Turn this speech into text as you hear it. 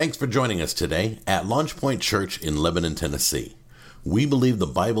Thanks for joining us today at Launch Point Church in Lebanon, Tennessee. We believe the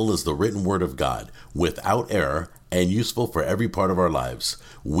Bible is the written word of God, without error, and useful for every part of our lives.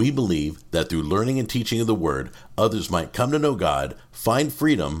 We believe that through learning and teaching of the word, others might come to know God, find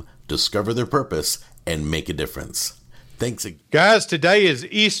freedom, discover their purpose, and make a difference. Thanks again. Guys, today is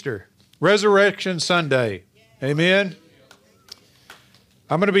Easter, Resurrection Sunday. Amen.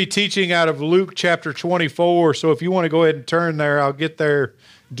 I'm going to be teaching out of Luke chapter 24, so if you want to go ahead and turn there, I'll get there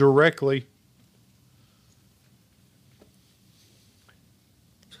directly.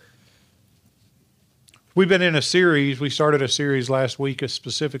 We've been in a series. We started a series last week,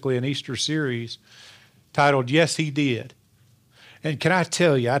 specifically an Easter series titled Yes, He Did. And can I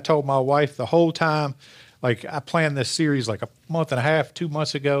tell you, I told my wife the whole time, like I planned this series like a month and a half, 2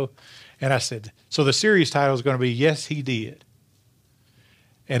 months ago, and I said, so the series title is going to be Yes, He Did.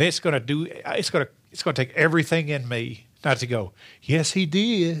 And it's going to take everything in me not to go, yes, he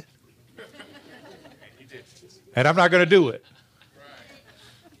did. And I'm not going to do it.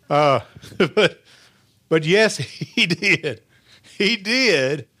 But yes, he did. He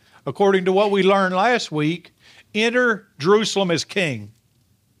did, according to what we learned last week, enter Jerusalem as king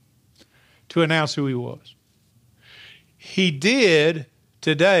to announce who he was. He did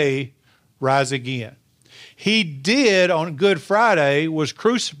today rise again. He did on Good Friday was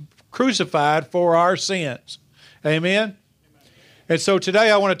crucified for our sins. Amen? And so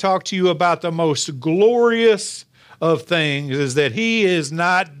today I want to talk to you about the most glorious of things is that he is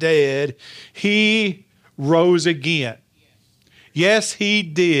not dead. He rose again. Yes, he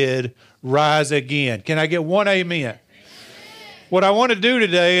did rise again. Can I get one amen? What I want to do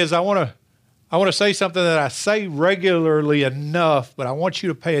today is I want to say something that I say regularly enough, but I want you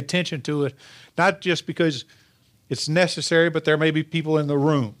to pay attention to it, not just because it's necessary, but there may be people in the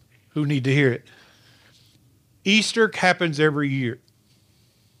room who need to hear it. Easter happens every year.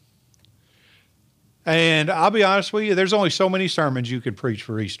 And I'll be honest with you, there's only so many sermons you can preach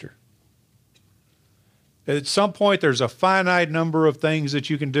for Easter. At some point, there's a finite number of things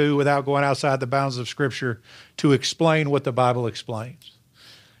that you can do without going outside the bounds of Scripture to explain what the Bible explains.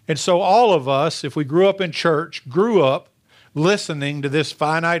 And so all of us, if we grew up in church, grew up listening to this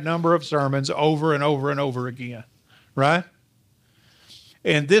finite number of sermons over and over and over again, right?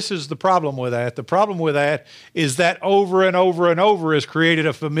 And this is the problem with that. The problem with that is that over and over and over has created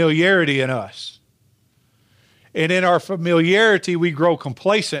a familiarity in us. And in our familiarity, we grow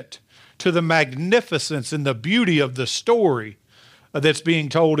complacent to the magnificence and the beauty of the story that's being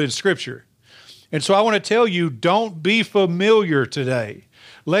told in Scripture. And so I want to tell you, don't be familiar today.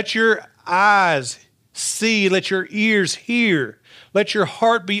 Let your eyes see, let your ears hear, let your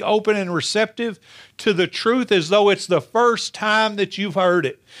heart be open and receptive to the truth as though it's the first time that you've heard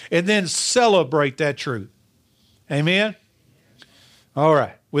it, and then celebrate that truth. Amen? All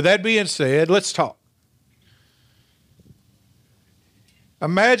right. With that being said, let's talk.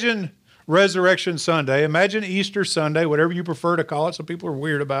 Imagine Resurrection Sunday. Imagine Easter Sunday, whatever you prefer to call it. Some people are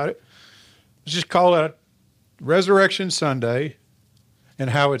weird about it. Let's just call it Resurrection Sunday and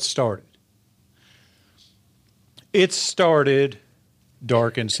how it started. It started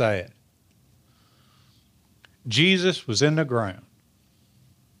dark and sad. Jesus was in the ground.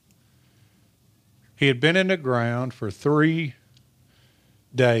 He had been in the ground for 3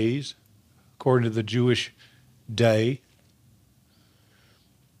 days, according to the Jewish day.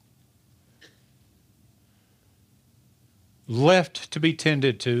 Left to be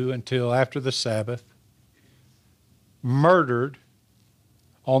tended to until after the Sabbath. Murdered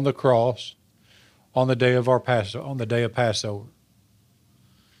on the cross on the day of Passover.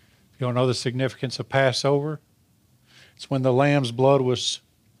 You don't know the significance of Passover? It's when the lamb's blood was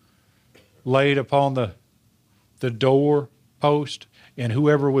laid upon the door post, and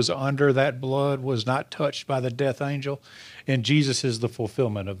whoever was under that blood was not touched by the death angel. And Jesus is the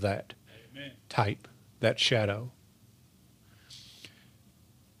fulfillment of that type, that shadow.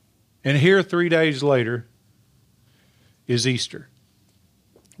 And here 3 days later is Easter.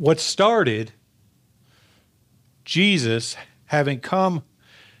 What started Jesus having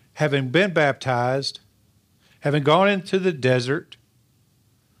been baptized, having gone into the desert,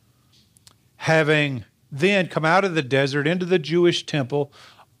 having then come out of the desert into the Jewish temple,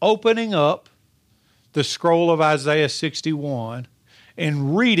 opening up the scroll of Isaiah 61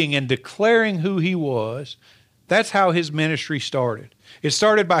 and reading and declaring who he was. That's how his ministry started. It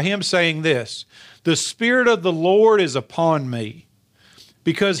started by him saying this, "The Spirit of the Lord is upon me,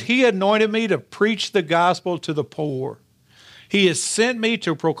 because he anointed me to preach the gospel to the poor. He has sent me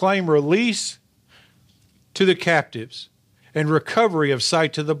to proclaim release to the captives and recovery of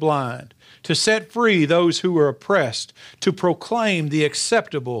sight to the blind, to set free those who are oppressed, to proclaim the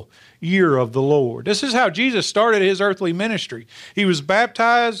acceptable year of the Lord. This is how Jesus started his earthly ministry. He was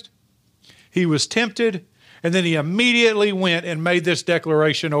baptized, he was tempted, and then he immediately went and made this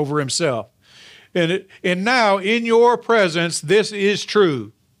declaration over himself. And now, in your presence, this is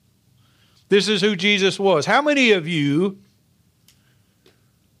true. This is who Jesus was. How many of you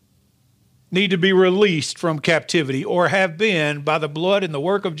need to be released from captivity, or have been, by the blood and the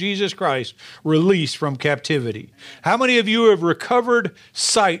work of Jesus Christ, released from captivity? How many of you have recovered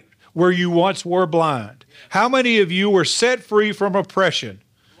sight where you once were blind? How many of you were set free from oppression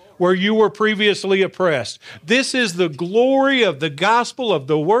where you were previously oppressed? This is the glory of the gospel of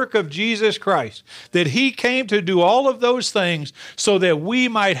the work of Jesus Christ, that he came to do all of those things so that we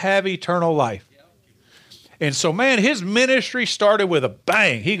might have eternal life. And so, man, his ministry started with a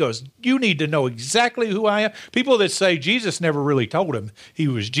bang. He goes, you need to know exactly who I am. People that say Jesus never really told him he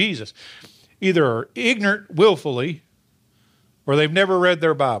was Jesus either are ignorant willfully, or they've never read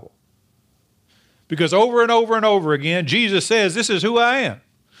their Bible. Because over and over and over again, Jesus says, this is who I am.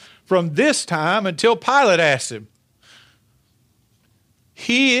 From this time until Pilate asked him.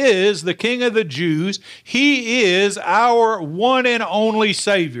 He is the King of the Jews. He is our one and only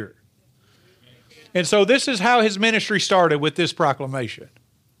Savior. And so this is how his ministry started, with this proclamation.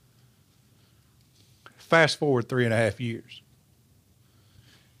 Fast forward 3.5 years.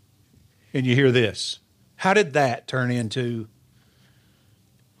 And you hear this. How did that turn into,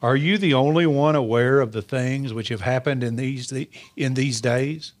 are you the only one aware of the things which have happened in these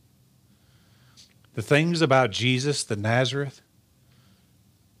days? The things about Jesus the Nazareth,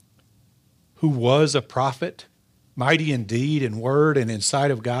 who was a prophet, mighty in deed and word and in sight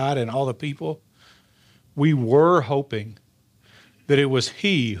of God and all the people. We were hoping that it was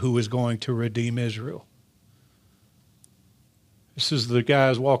he who was going to redeem Israel. This is the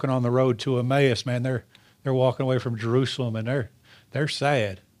guys walking on the road to Emmaus, man. They're walking away from Jerusalem, and they're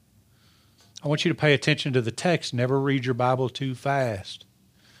sad. I want you to pay attention to the text. Never read your Bible too fast.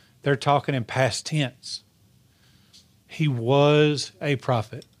 They're talking in past tense. He was a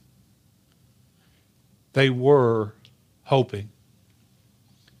prophet. They were hoping.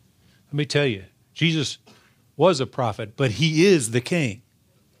 Let me tell you, Jesus was a prophet, but he is the King.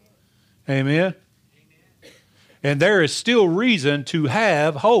 Amen? And there is still reason to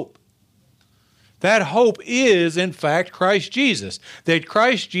have hope. That hope is, in fact, Christ Jesus. That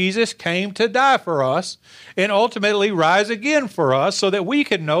Christ Jesus came to die for us and ultimately rise again for us so that we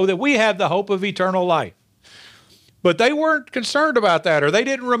can know that we have the hope of eternal life. But they weren't concerned about that, or they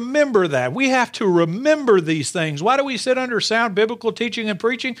didn't remember that. We have to remember these things. Why do we sit under sound biblical teaching and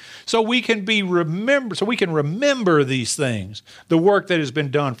preaching? So we can remember these things, the work that has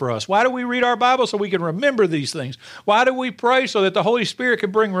been done for us. Why do we read our Bible? So we can remember these things. Why do we pray? So that the Holy Spirit can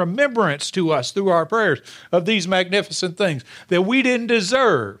bring remembrance to us through our prayers of these magnificent things that we didn't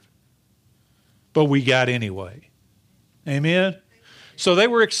deserve, but we got anyway. Amen? So they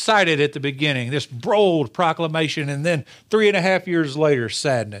were excited at the beginning, this bold proclamation, and then 3.5 years later,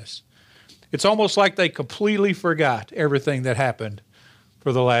 sadness. It's almost like they completely forgot everything that happened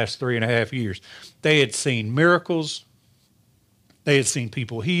for the last 3.5 years. They had seen miracles. They had seen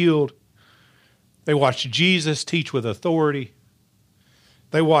people healed. They watched Jesus teach with authority.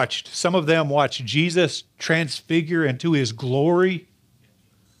 Some of them watched Jesus transfigure into his glory.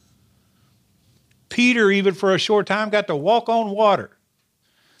 Peter, even for a short time, got to walk on water.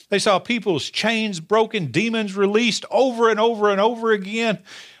 They saw people's chains broken, demons released over and over and over again,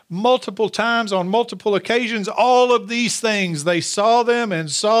 multiple times on multiple occasions. All of these things, they saw them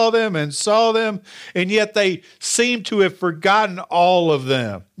and saw them and saw them, and yet they seemed to have forgotten all of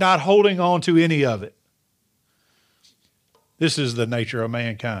them, not holding on to any of it. This is the nature of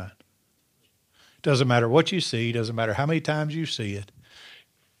mankind. Doesn't matter what you see, doesn't matter how many times you see it.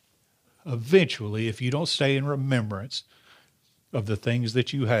 Eventually, if you don't stay in remembrance of the things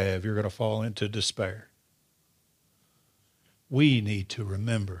that you have, you're going to fall into despair. We need to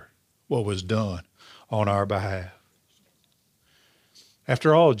remember what was done on our behalf.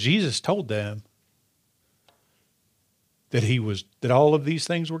 After all, Jesus told them that all of these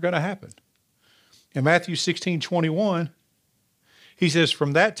things were going to happen. In Matthew 16:21, he says,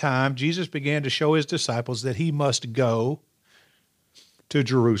 from that time, Jesus began to show his disciples that he must go to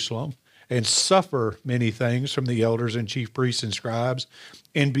Jerusalem and suffer many things from the elders and chief priests and scribes,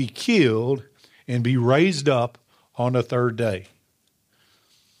 and be killed and be raised up on the third day.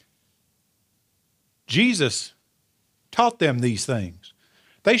 Jesus taught them these things.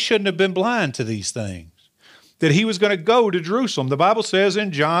 They shouldn't have been blind to these things, that he was going to go to Jerusalem. The Bible says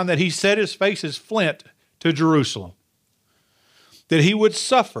in John that he set his face as flint to Jerusalem. that he would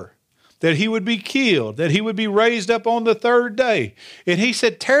suffer, that he would be killed, that he would be raised up on the third day. And he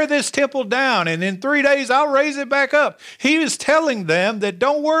said, tear this temple down, and in 3 days I'll raise it back up. He was telling them that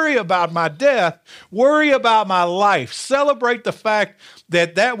don't worry about my death, worry about my life. Celebrate the fact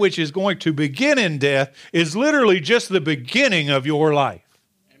that that which is going to begin in death is literally just the beginning of your life.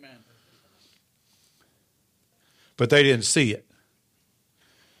 Amen. But they didn't see it.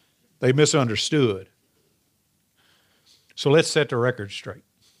 They misunderstood. So let's set the record straight.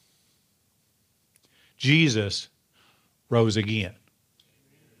 Jesus rose again.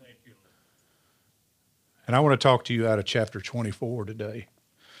 And I want to talk to you out of chapter 24 today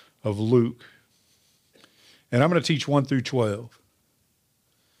of Luke. And I'm going to teach 1 through 12.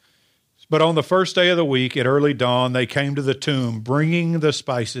 But on the first day of the week, at early dawn, they came to the tomb, bringing the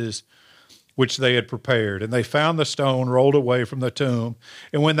spices which they had prepared. And they found the stone rolled away from the tomb.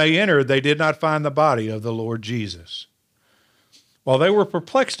 And when they entered, they did not find the body of the Lord Jesus. While they were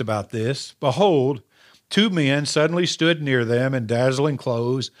perplexed about this, behold, 2 men suddenly stood near them in dazzling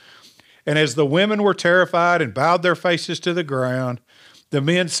clothes. And as the women were terrified and bowed their faces to the ground, the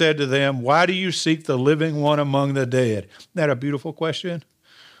men said to them, why do you seek the living one among the dead? Isn't that a beautiful question?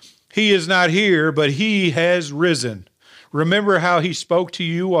 He is not here, but he has risen. Remember how he spoke to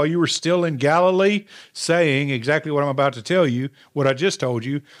you while you were still in Galilee, saying exactly what I'm about to tell you, what I just told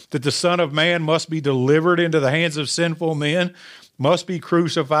you, that the Son of Man must be delivered into the hands of sinful men, must be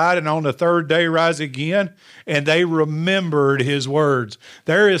crucified, and on the third day rise again. And they remembered his words.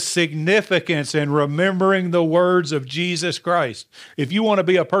 There is significance in remembering the words of Jesus Christ. If you want to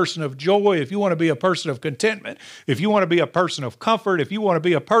be a person of joy, if you want to be a person of contentment, if you want to be a person of comfort, if you want to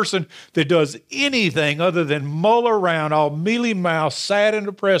be a person that does anything other than mull around all mealy-mouthed, sad and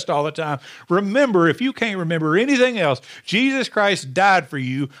depressed all the time, remember, if you can't remember anything else, Jesus Christ died for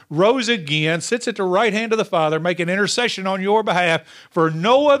you, rose again, sits at the right hand of the Father, making intercession on your behalf for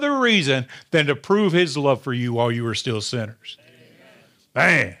no other reason than to prove his love for you while you were still sinners.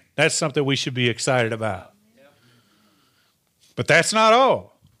 Amen. Man, that's something we should be excited about. But that's not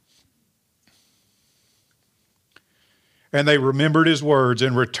all. And they remembered his words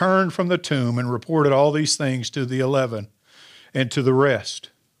and returned from the tomb and reported all these things to the 11 and to the rest.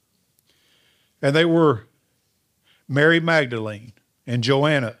 And they were Mary Magdalene and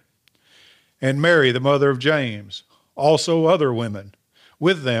Joanna and Mary, the mother of James. Also other women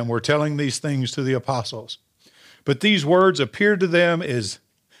with them were telling these things to the apostles. But these words appeared to them as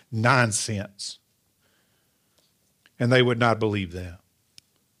nonsense, and they would not believe them.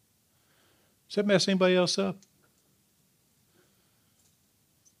 Does that mess anybody else up?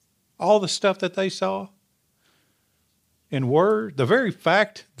 All the stuff that they saw in word, the very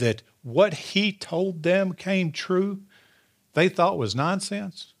fact that what he told them came true, they thought was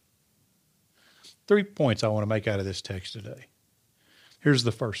nonsense. 3 points I want to make out of this text today. Here's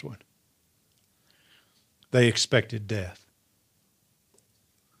the first one. They expected death.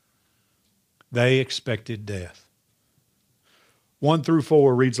 They expected death. 1 through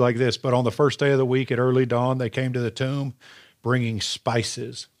 4 reads like this, but on the first day of the week at early dawn, they came to the tomb bringing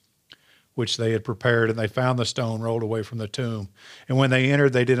spices, which they had prepared, and they found the stone rolled away from the tomb. And when they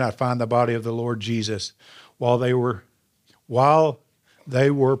entered, they did not find the body of the Lord Jesus. While they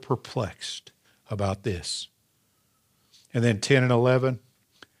were perplexed about this. And then 10 and 11.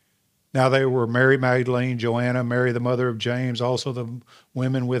 Now they were Mary Magdalene, Joanna, Mary the mother of James, also the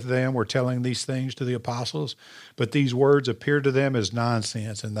women with them were telling these things to the apostles. But these words appeared to them as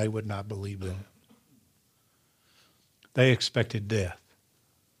nonsense, and they would not believe them. They expected death.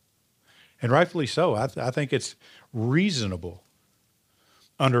 And rightfully so. I think it's reasonable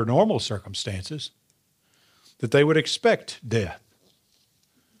under normal circumstances that they would expect death.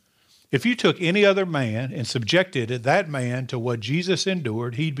 If you took any other man and subjected that man to what Jesus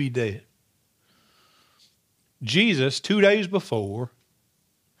endured, he'd be dead. Jesus, 2 days before,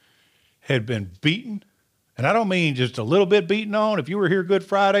 had been beaten. And I don't mean just a little bit beaten on. If you were here Good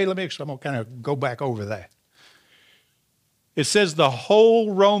Friday, I'm going to kind of go back over that. It says the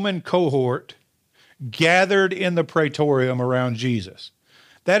whole Roman cohort gathered in the praetorium around Jesus.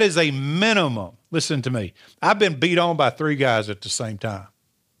 That is a minimum. Listen to me. I've been beat on by 3 guys at the same time.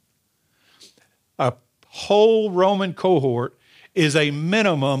 A whole Roman cohort is a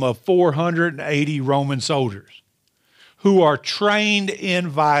minimum of 480 Roman soldiers who are trained in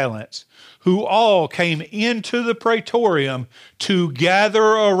violence, who all came into the praetorium to gather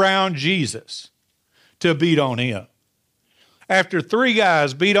around Jesus to beat on him. After 3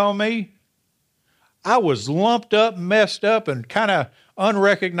 guys beat on me, I was lumped up, messed up, and kind of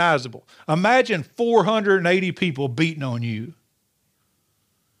unrecognizable. Imagine 480 people beating on you.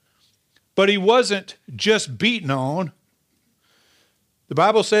 But he wasn't just beaten on. The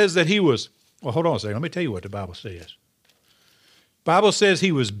Bible says that he was, well, hold on a second. Let me tell you what the Bible says. The Bible says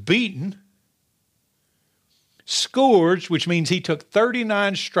he was beaten, scourged, which means he took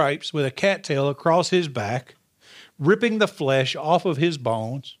 39 stripes with a cattail across his back, ripping the flesh off of his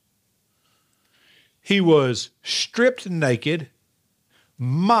bones. He was stripped naked,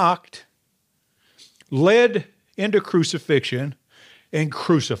 mocked, led into crucifixion, and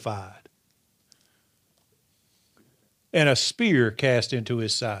crucified. And a spear cast into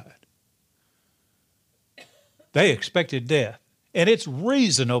his side. They expected death. And it's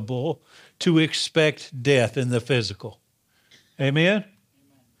reasonable to expect death in the physical. Amen?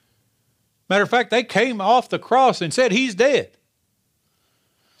 Matter of fact, they came off the cross and said, he's dead.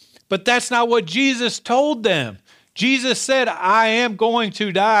 But that's not what Jesus told them. Jesus said, I am going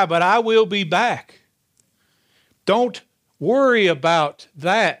to die, but I will be back. Don't worry about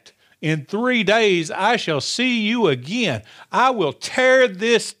that. In 3 days, I shall see you again. I will tear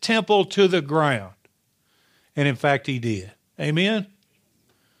this temple to the ground. And in fact, he did. Amen?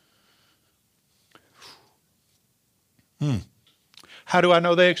 How do I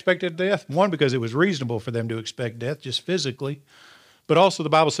know they expected death? One, because it was reasonable for them to expect death, just physically. But also the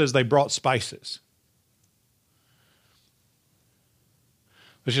Bible says they brought spices.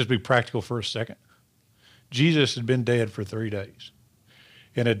 Let's just be practical for a second. Jesus had been dead for 3 days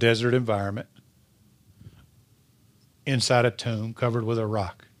in a desert environment, inside a tomb covered with a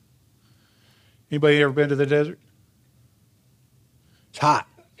rock. Anybody ever been to the desert? It's hot.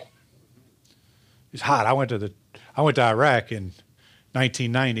 It's hot. I went to Iraq in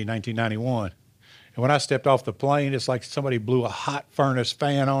 1991. And when I stepped off the plane, it's like somebody blew a hot furnace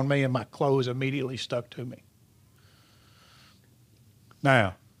fan on me and my clothes immediately stuck to me.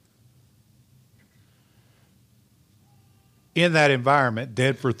 Now, in that environment,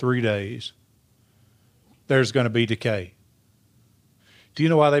 dead for 3 days, there's going to be decay. Do you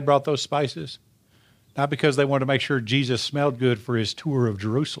know why they brought those spices? Not because they wanted to make sure Jesus smelled good for his tour of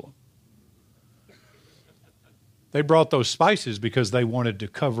Jerusalem. They brought those spices because they wanted to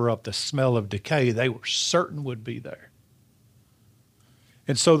cover up the smell of decay they were certain would be there.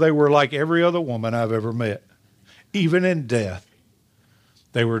 And so they were like every other woman I've ever met. Even in death,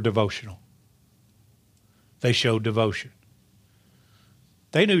 they were devotional. They showed devotion.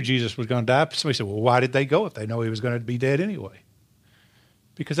 They knew Jesus was going to die. Somebody said, well, why did they go if they know he was going to be dead anyway?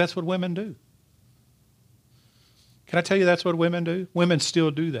 Because that's what women do. Can I tell you that's what women do? Women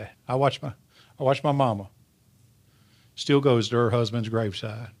still do that. I watch my mama. Still goes to her husband's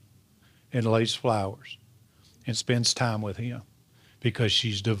graveside and lays flowers and spends time with him because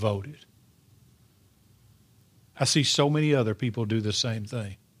she's devoted. I see so many other people do the same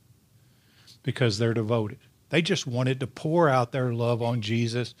thing because they're devoted. They just wanted to pour out their love on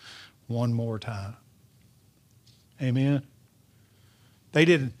Jesus one more time. Amen? They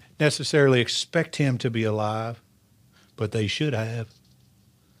didn't necessarily expect him to be alive, but they should have.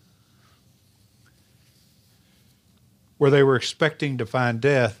 Where they were expecting to find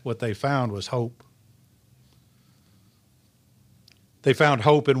death, what they found was hope. They found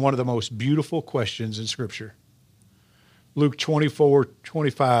hope in one of the most beautiful questions in Scripture. Luke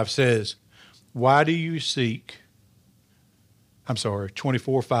 24:5 says,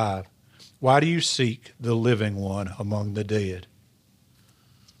 24:5. Why do you seek the living one among the dead?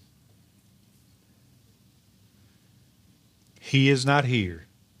 He is not here.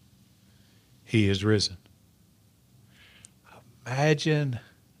 He is risen. Imagine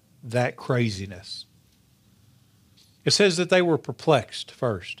that craziness. It says that they were perplexed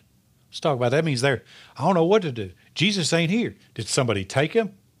first. Let's talk about that. That means I don't know what to do. Jesus ain't here. Did somebody take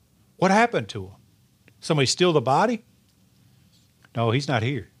him? What happened to him? Somebody steal the body? No, he's not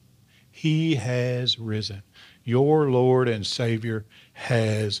here. He has risen. Your Lord and Savior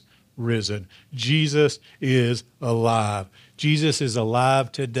has risen. Jesus is alive. Jesus is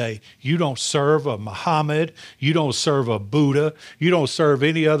alive today. You don't serve a Muhammad. You don't serve a Buddha. You don't serve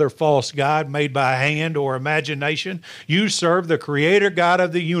any other false god made by hand or imagination. You serve the Creator God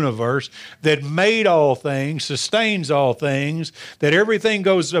of the universe that made all things, sustains all things, that everything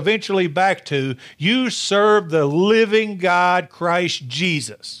goes eventually back to. You serve the living God, Christ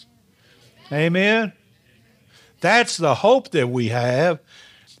Jesus. Amen? That's the hope that we have.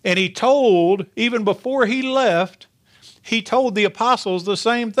 And he told, even before he left, he told the apostles the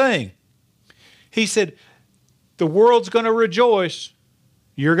same thing. He said, the world's going to rejoice.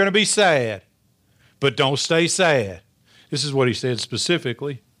 You're going to be sad. But don't stay sad. This is what he said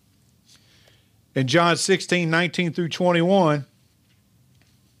specifically. In John 16:19 through 21,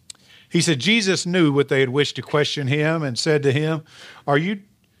 he said, Jesus knew what they had wished to question him and said to him, are you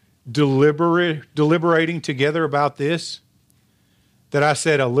deliberating together about this? that I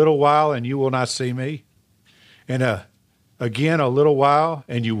said a little while and you will not see me? And again, a little while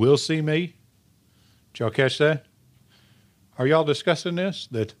and you will see me? Did y'all catch that? Are y'all discussing this?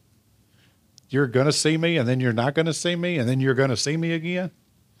 That you're going to see me and then you're not going to see me and then you're going to see me again?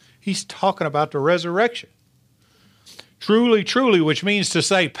 He's talking about the resurrection. Truly, truly, which means to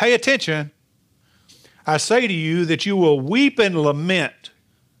say, pay attention. I say to you that you will weep and lament,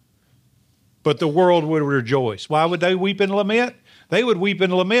 but the world would rejoice. Why would they weep and lament? They would weep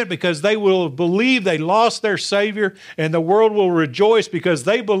and lament because they will believe they lost their Savior, and the world will rejoice because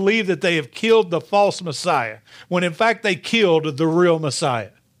they believe that they have killed the false Messiah, when in fact they killed the real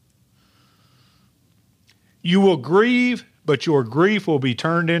Messiah. You will grieve, but your grief will be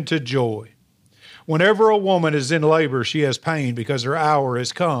turned into joy. Whenever a woman is in labor, she has pain because her hour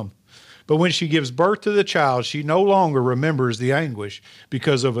has come. But when she gives birth to the child, she no longer remembers the anguish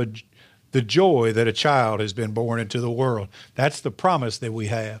because of the joy that a child has been born into the world. That's the promise that we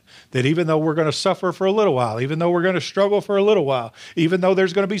have, that even though we're going to suffer for a little while, even though we're going to struggle for a little while, even though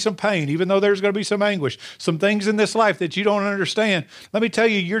there's going to be some pain, even though there's going to be some anguish, some things in this life that you don't understand, let me tell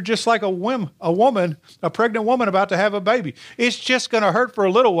you, you're just like a pregnant woman about to have a baby. It's just going to hurt for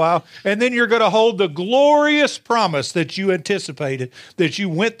a little while, and then you're going to hold the glorious promise that you anticipated, that you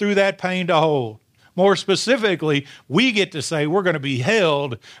went through that pain to hold. More specifically, we get to say we're going to be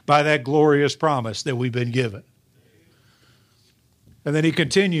held by that glorious promise that we've been given. And then he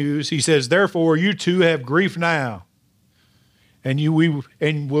continues, he says, therefore you too have grief now, and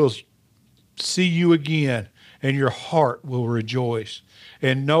we'll see you again, and your heart will rejoice,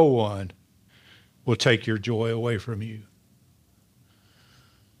 and no one will take your joy away from you.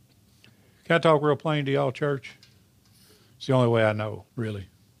 Can I talk real plain to y'all, church? It's the only way I know, really.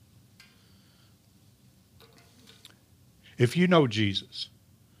 If you know Jesus,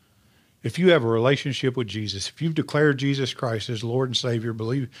 if you have a relationship with Jesus, if you've declared Jesus Christ as Lord and Savior,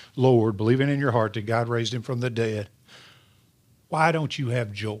 believing in your heart that God raised him from the dead, why don't you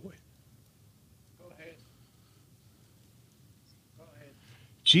have joy? Go ahead.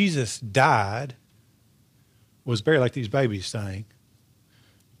 Jesus died, was buried like these babies sang,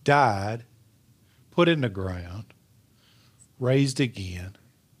 died, put in the ground, raised again,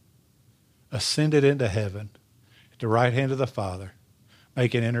 ascended into heaven, the right hand of the Father,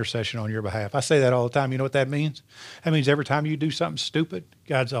 making intercession on your behalf. I say that all the time. You know what that means? That means every time you do something stupid,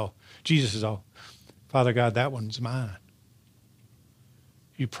 Jesus is all, Father God, that one's mine.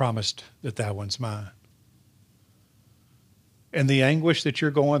 You promised that one's mine. And the anguish that you're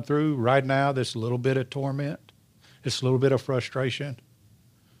going through right now, this little bit of torment, this little bit of frustration,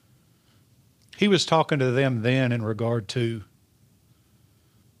 he was talking to them then in regard to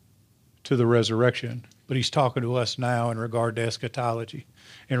the resurrection. But he's talking to us now in regard to eschatology,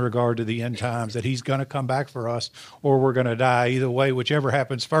 in regard to the end times, that he's going to come back for us or we're going to die. Either way, whichever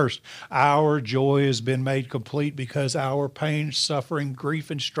happens first, our joy has been made complete because our pain, suffering,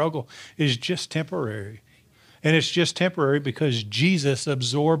 grief, and struggle is just temporary. And it's just temporary because Jesus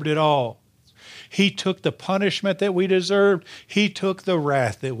absorbed it all. He took the punishment that we deserved. He took the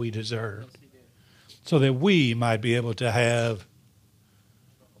wrath that we deserved so that we might be able to have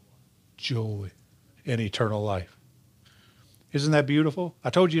joy in eternal life. Isn't that beautiful?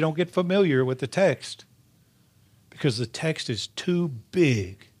 I told you don't get familiar with the text because the text is too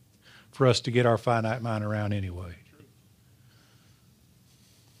big for us to get our finite mind around anyway.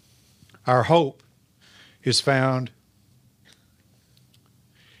 Our hope is found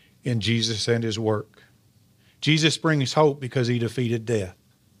in Jesus and his work. Jesus brings hope because he defeated death.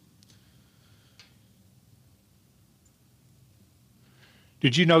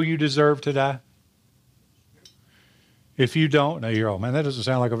 Did you know you deserve to die? If you don't, now you're all, man, that doesn't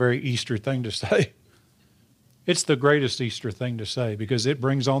sound like a very Easter thing to say. It's the greatest Easter thing to say because it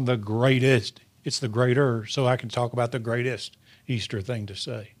brings on the greatest. It's the greater, so I can talk about the greatest Easter thing to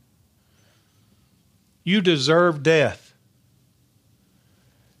say. You deserve death.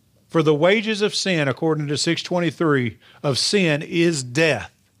 For the wages of sin, according to 6:23, of sin is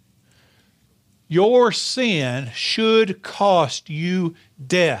death. Your sin should cost you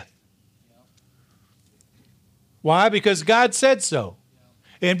death. Why? Because God said so.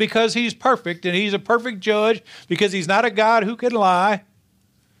 And because he's perfect, and he's a perfect judge, because he's not a God who can lie.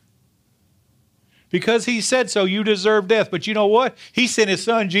 Because he said so, you deserve death. But you know what? He sent his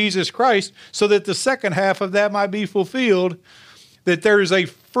son, Jesus Christ, so that the second half of that might be fulfilled, that there is a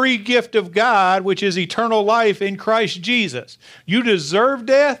free gift of God, which is eternal life in Christ Jesus. You deserve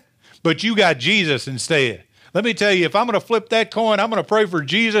death, but you got Jesus instead. Let me tell you, if I'm going to flip that coin, I'm going to pray for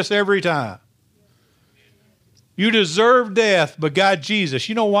Jesus every time. You deserve death, but got Jesus.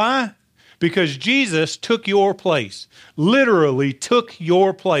 You know why? because Jesus took your place, literally took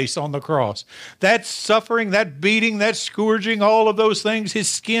your place on the cross. That suffering, that beating, that scourging, all of those things, his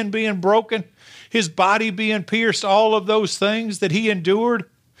skin being broken, his body being pierced, all of those things that he endured,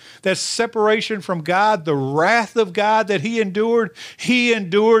 that separation from God, the wrath of God that he endured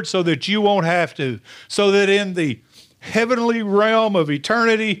so that you won't have to, so that in the heavenly realm of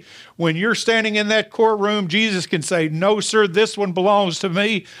eternity, when you're standing in that courtroom, Jesus can say, no, sir, this one belongs to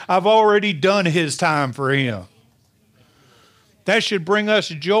me. I've already done his time for him. That should bring us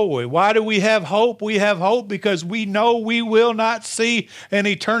joy. Why do we have hope? We have hope because we know we will not see an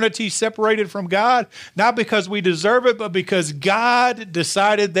eternity separated from God, not because we deserve it, but because God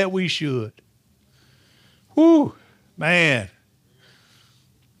decided that we should. Whew, man.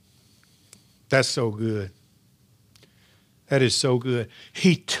 That's so good. That is so good.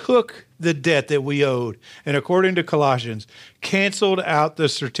 He took the debt that we owed, and according to Colossians, canceled out the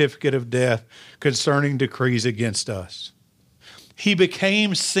certificate of death concerning decrees against us. He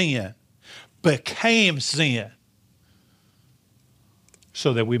became sin,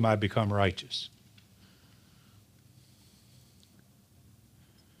 so that we might become righteous.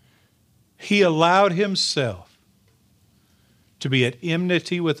 He allowed himself to be at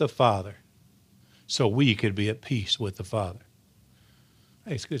enmity with the Father so we could be at peace with the Father.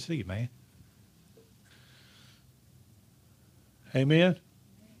 Hey, it's good to see you, man. Amen?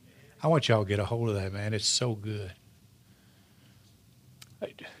 I want y'all to get a hold of that, man. It's so good.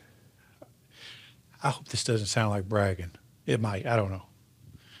 I hope this doesn't sound like bragging. It might. I don't know.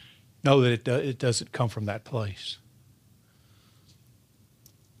 Know that it doesn't come from that place.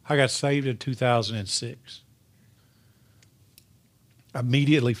 I got saved in 2006. I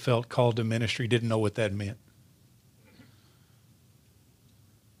immediately felt called to ministry, didn't know what that meant.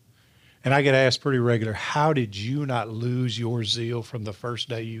 And I get asked pretty regular, how did you not lose your zeal from the first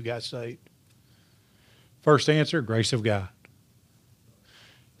day you got saved? First answer, grace of God.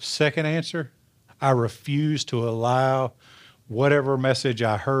 Second answer, I refuse to allow whatever message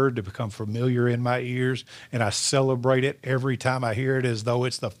I heard to become familiar in my ears, and I celebrate it every time I hear it as though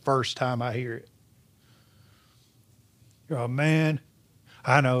it's the first time I hear it. Oh, man,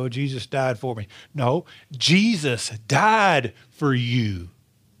 I know Jesus died for me. No, Jesus died for you.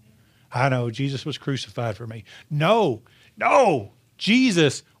 I know Jesus was crucified for me. No,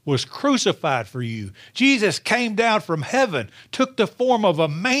 Jesus was crucified for you. Jesus came down from heaven, took the form of a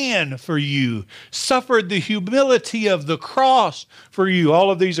man for you, suffered the humility of the cross for you. All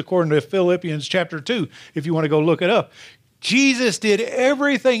of these according to Philippians chapter 2, if you want to go look it up. Jesus did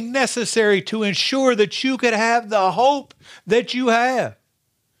everything necessary to ensure that you could have the hope that you have.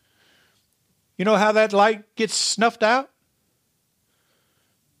 You know how that light gets snuffed out?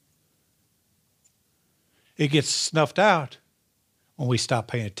 It gets snuffed out when we stop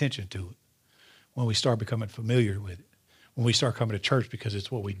paying attention to it, when we start becoming familiar with it, when we start coming to church because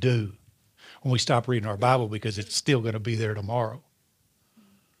it's what we do, when we stop reading our Bible because it's still going to be there tomorrow,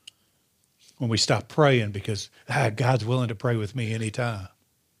 when we stop praying because God's willing to pray with me anytime.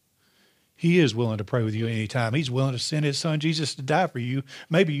 He is willing to pray with you anytime. He's willing to send his son Jesus to die for you.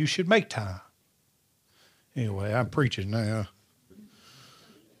 Maybe you should make time. Anyway, I'm preaching now.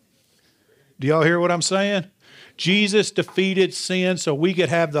 Do y'all hear what I'm saying? Jesus defeated sin so we could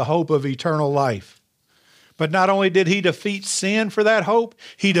have the hope of eternal life. But not only did he defeat sin for that hope,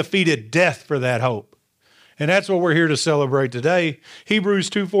 he defeated death for that hope. And that's what we're here to celebrate today. Hebrews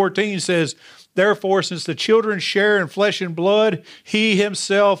 2:14 says, therefore, since the children share in flesh and blood, he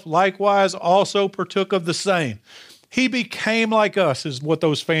himself likewise also partook of the same. He became like us, is what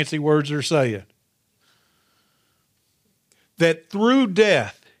those fancy words are saying. That through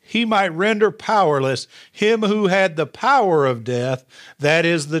death, he might render powerless him who had the power of death, that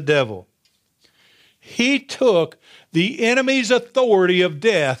is the devil. He took the enemy's authority of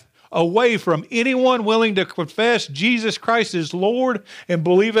death away from anyone willing to confess Jesus Christ as Lord and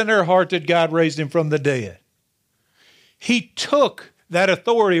believe in their heart that God raised him from the dead. He took that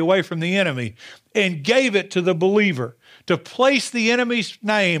authority away from the enemy and gave it to the believer to place the enemy's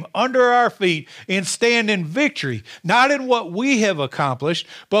name under our feet and stand in victory, not in what we have accomplished,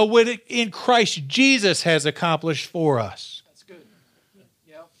 but what in Christ Jesus has accomplished for us. That's good.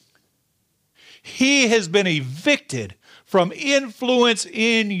 Yeah. He has been evicted from influence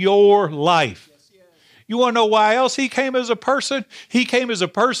in your life. You want to know why else he came as a person? He came as a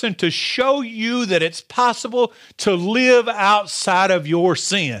person to show you that it's possible to live outside of your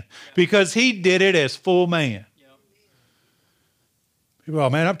sin because he did it as full man. People are,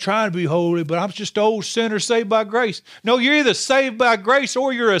 man, I'm trying to be holy, but I'm just an old sinner saved by grace. No, you're either saved by grace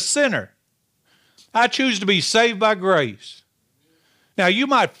or you're a sinner. I choose to be saved by grace. Now, you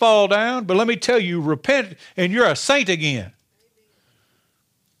might fall down, but let me tell you, repent and you're a saint again.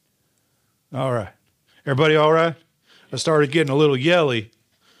 All right. Everybody all right? I started getting a little yelly,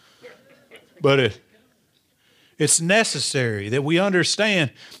 but it's necessary that we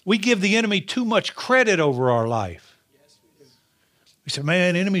understand we give the enemy too much credit over our life. We say,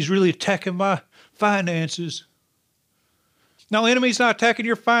 man, the enemy's really attacking my finances. No, the enemy's not attacking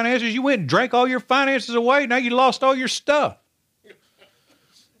your finances. You went and drank all your finances away. Now you lost all your stuff.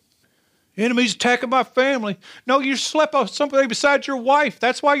 The enemy's attacking my family. No, you slept with somebody besides your wife.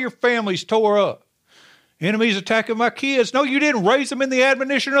 That's why your family's tore up. The enemy's attacking my kids. No, you didn't raise them in the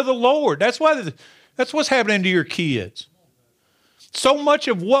admonition of the Lord. That's what's happening to your kids. So much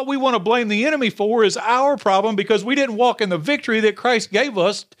of what we want to blame the enemy for is our problem because we didn't walk in the victory that Christ gave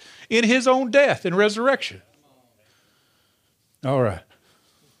us in his own death and resurrection. All right.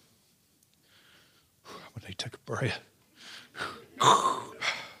 I'm going to take a breath.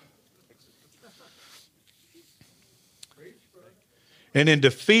 And in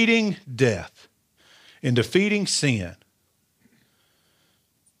defeating death, in defeating sin,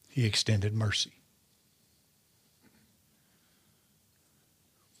 he extended mercy.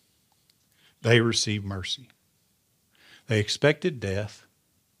 They received mercy. They expected death.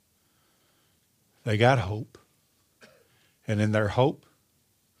 They got hope. And in their hope,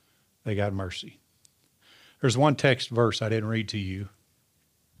 they got mercy. There's one text verse I didn't read to you,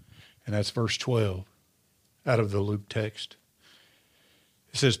 and that's verse 12 out of the Luke text.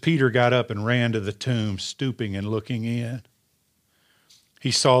 It says, Peter got up and ran to the tomb, stooping and looking in. He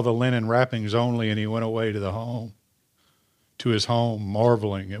saw the linen wrappings only, and he went away to his home,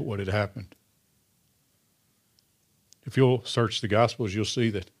 marveling at what had happened. If you'll search the Gospels, you'll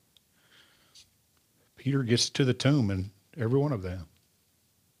see that Peter gets to the tomb in every one of them.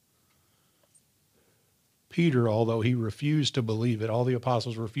 Peter, although he refused to believe it, all the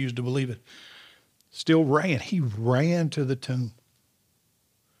apostles refused to believe it, still ran. He ran to the tomb.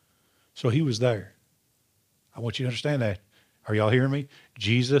 So he was there. I want you to understand that. Are y'all hearing me?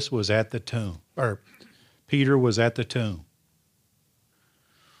 Jesus was at the tomb, or Peter was at the tomb.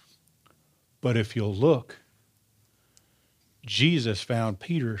 But if you'll look, Jesus found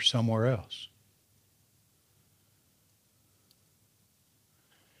Peter somewhere else.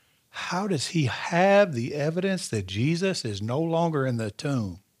 How does he have the evidence that Jesus is no longer in the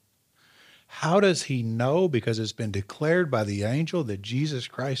tomb? How does he know? Because it's been declared by the angel that Jesus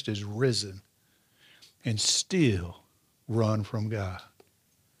Christ is risen and still run from God.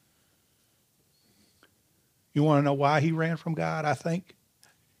 You want to know why he ran from God, I think?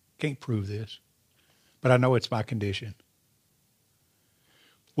 Can't prove this, but I know it's my condition.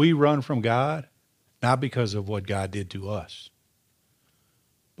 We run from God not because of what God did to us,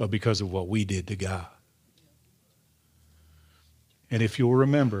 but because of what we did to God. And if you'll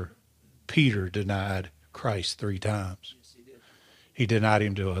remember, Peter denied Christ 3 times. Yes, he did. He denied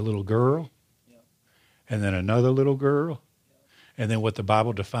him to a little girl, and then another little girl, and then what the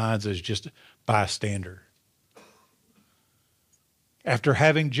Bible defines as just bystander. After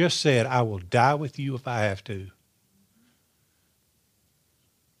having just said, I will die with you if I have to.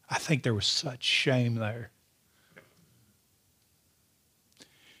 I think there was such shame there.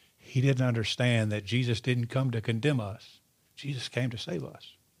 He didn't understand that Jesus didn't come to condemn us. Jesus came to save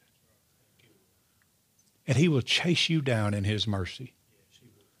us. And he will chase you down in his mercy.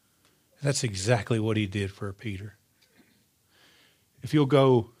 And that's exactly what he did for Peter. If you'll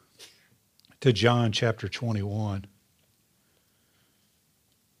go to John chapter 21,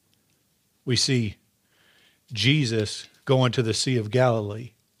 we see Jesus going to the Sea of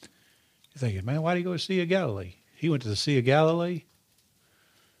Galilee. You're thinking, man, why did he go to the Sea of Galilee? He went to the Sea of Galilee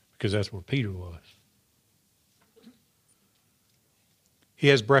because that's where Peter was. He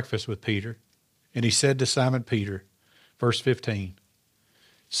has breakfast with Peter, and he said to Simon Peter, verse 15,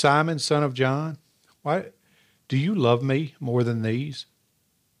 Simon, son of John, why do you love me more than these?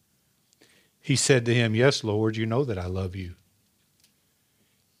 He said to him, yes, Lord, you know that I love you.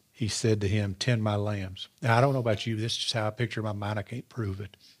 He said to him, tend my lambs. Now, I don't know about you. This is just how I picture in my mind. I can't prove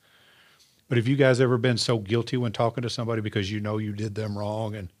it. But have you guys ever been so guilty when talking to somebody because you know you did them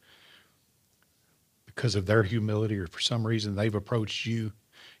wrong and because of their humility or for some reason they've approached you,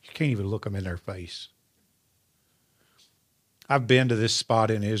 you can't even look them in their face? I've been to this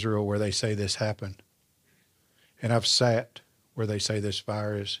spot in Israel where they say this happened. And I've sat where they say this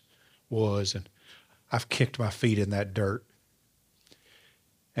fire was, and I've kicked my feet in that dirt.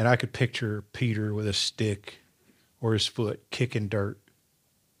 And I could picture Peter with a stick or his foot kicking dirt,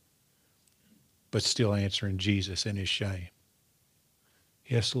 but still answering Jesus in his shame.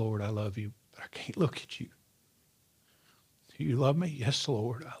 Yes, Lord, I love you, but I can't look at you. Do you love me? Yes,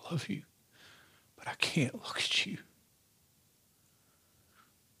 Lord, I love you. But I can't look at you.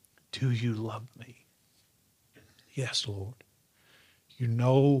 Do you love me? Yes, Lord. You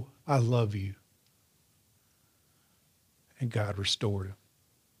know I love you. And God restored him.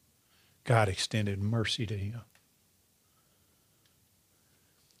 God extended mercy to him.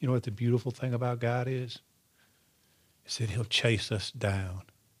 You know what the beautiful thing about God is? Is that he'll chase us down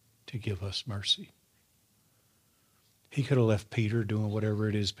to give us mercy. He could have left Peter doing whatever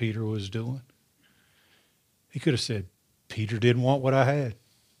it is Peter was doing. He could have said, Peter didn't want what I had.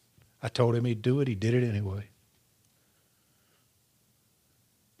 I told him he'd do it. He did it anyway.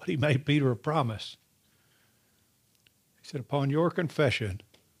 But he made Peter a promise. He said, upon your confession,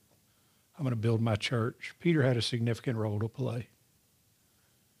 I'm going to build my church. Peter had a significant role to play.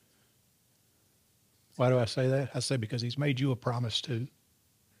 Why do I say that? I say because he's made you a promise too.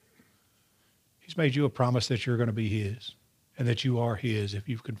 He's made you a promise that you're going to be his and that you are his if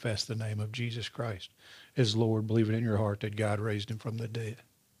you've confessed the name of Jesus Christ as Lord, believing in your heart that God raised him from the dead.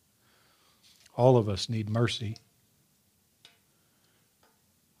 All of us need mercy.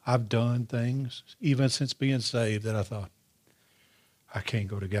 I've done things, even since being saved, that I thought, I can't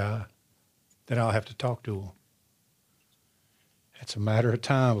go to God. Then I'll have to talk to him. It's a matter of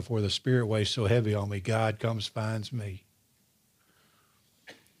time before the Spirit weighs so heavy on me, God comes, finds me.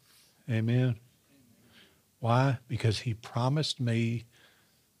 Amen. Why? Because he promised me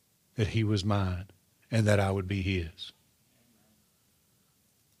that he was mine and that I would be his.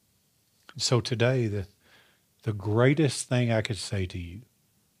 So today, the greatest thing I could say to you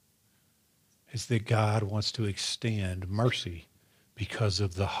is that God wants to extend mercy because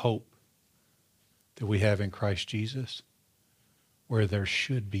of the hope that we have in Christ Jesus, where there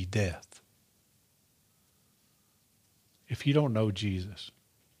should be death. If you don't know Jesus,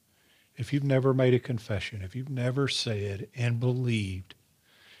 if you've never made a confession, if you've never said and believed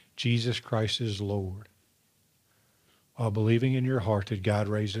Jesus Christ is Lord, while believing in your heart that God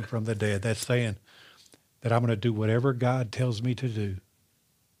raised him from the dead, that's saying that I'm going to do whatever God tells me to do,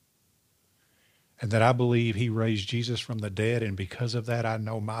 and that I believe he raised Jesus from the dead, and because of that, I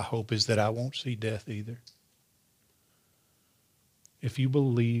know my hope is that I won't see death either. If you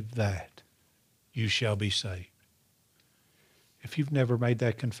believe that, you shall be saved. If you've never made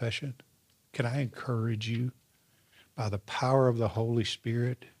that confession, can I encourage you by the power of the Holy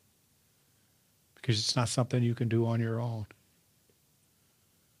Spirit, because it's not something you can do on your own.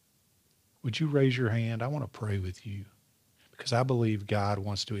 Would you raise your hand? I want to pray with you, because I believe God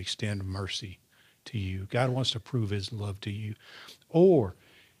wants to extend mercy to you. God wants to prove his love to you. Or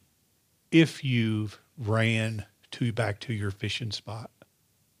if you've ran back to your fishing spot,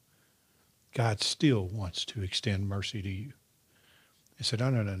 God still wants to extend mercy to you. He said, no.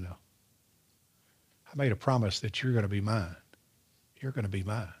 I made a promise that you're going to be mine. You're going to be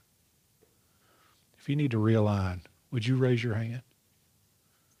mine. If you need to realign, would you raise your hand?